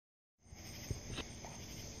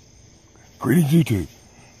Greetings, YouTube.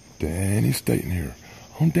 Danny's Staten here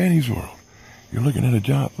on Danny's World. You're looking at a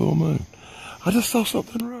giant full moon. I just saw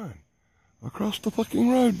something run across the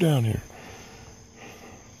fucking road down here.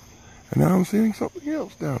 And now I'm seeing something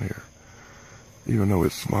else down here, even though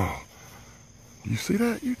it's small. You see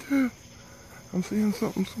that, YouTube? I'm seeing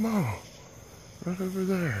something small right over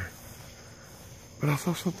there. But I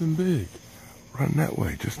saw something big running that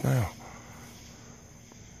way just now.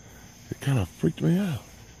 It kind of freaked me out.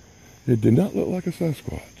 It did not look like a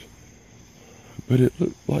Sasquatch, but it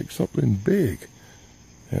looked like something big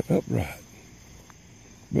and upright.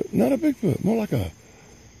 But not a Bigfoot, more like a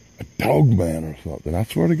dog man or something. I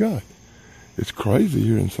swear to God. It's crazy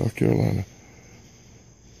here in South Carolina.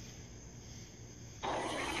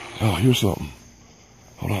 Oh, here's something.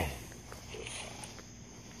 Hold on.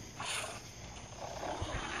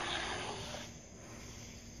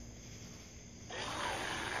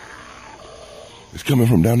 It's coming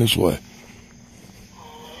from down this way.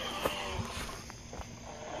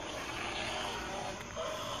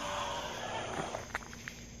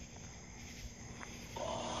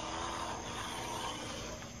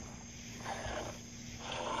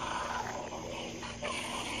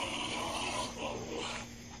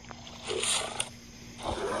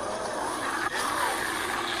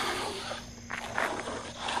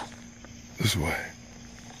 This way.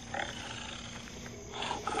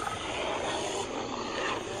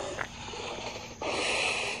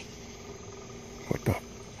 What the?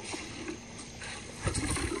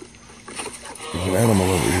 There's an animal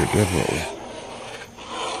over here, definitely.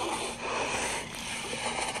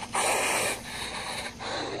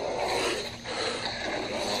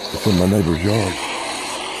 It's in my neighbor's yard.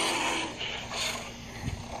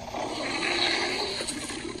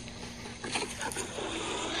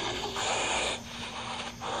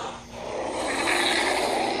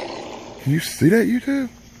 Can you see that, YouTube?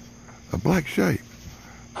 A black shape.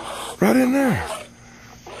 Right in there.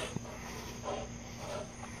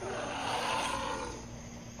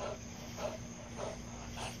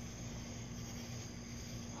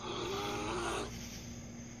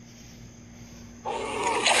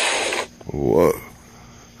 Whoa.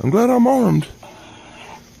 I'm glad I'm armed.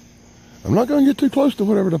 I'm not going to get too close to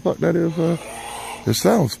whatever the fuck that is. It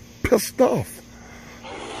sounds pissed off.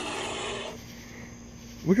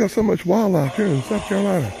 We got so much wildlife here in South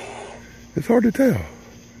Carolina. It's hard to tell.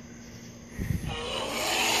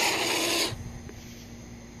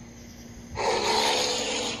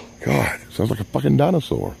 God, sounds like a fucking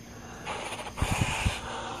dinosaur.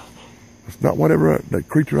 It's not whatever that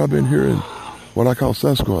creature I've been hearing, what I call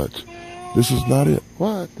Sasquatch. This is not it.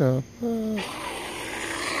 What the fuck?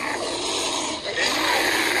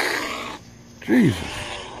 Jesus.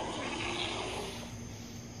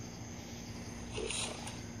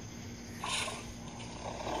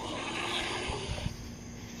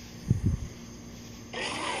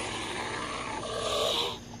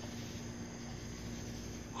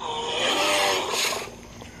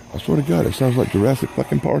 I swear to God, it sounds like Jurassic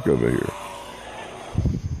fucking Park over here.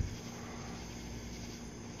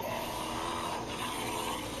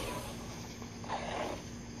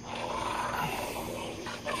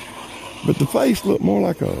 But the face looked more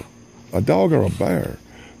like a dog or a bear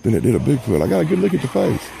than it did a Bigfoot. I got a good look at the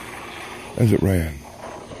face as it ran.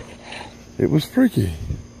 It was freaky.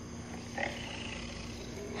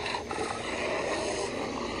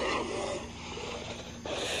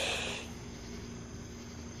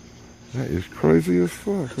 That is crazy as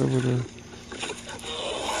fuck over there.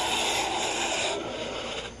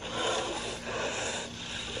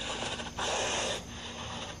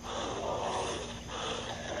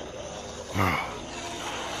 Wow.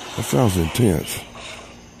 That sounds intense.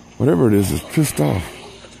 Whatever it is pissed off.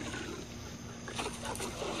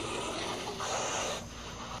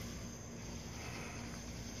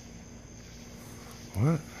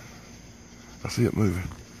 What? I see it moving.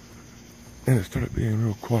 And it started being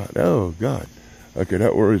real quiet. Oh, God. Okay,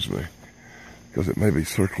 that worries me. Because it may be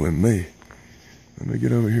circling me. Let me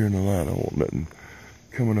get over here in the light. I don't want nothing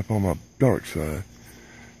coming up on my dark side.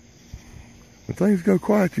 When things go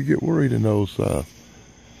quiet, you get worried in those Now,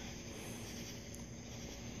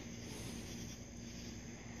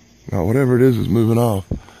 whatever it is moving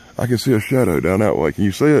off. I can see a shadow down that way. Can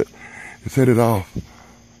you see it? It's headed off.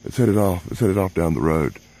 It's headed off. It's headed off down the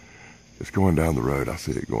road. It's going down the road. I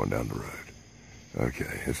see it going down the road.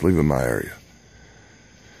 Okay, it's leaving my area.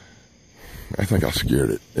 I think I scared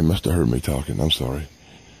it. It must have heard me talking. I'm sorry.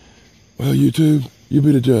 Well, YouTube, you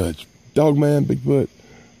be the judge. Dog man, Bigfoot,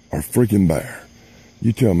 or freaking bear.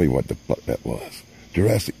 You tell me what the fuck that was.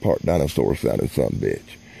 Jurassic Park dinosaur sounding some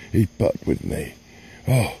bitch. He fucked with me.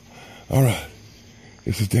 Oh, all right.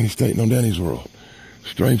 This is Danny Staten on Danny's World.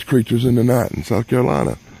 Strange creatures in the night in South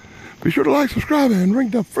Carolina. Be sure to like, subscribe, and ring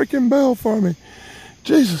the freaking bell for me.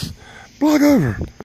 Jesus, blog over.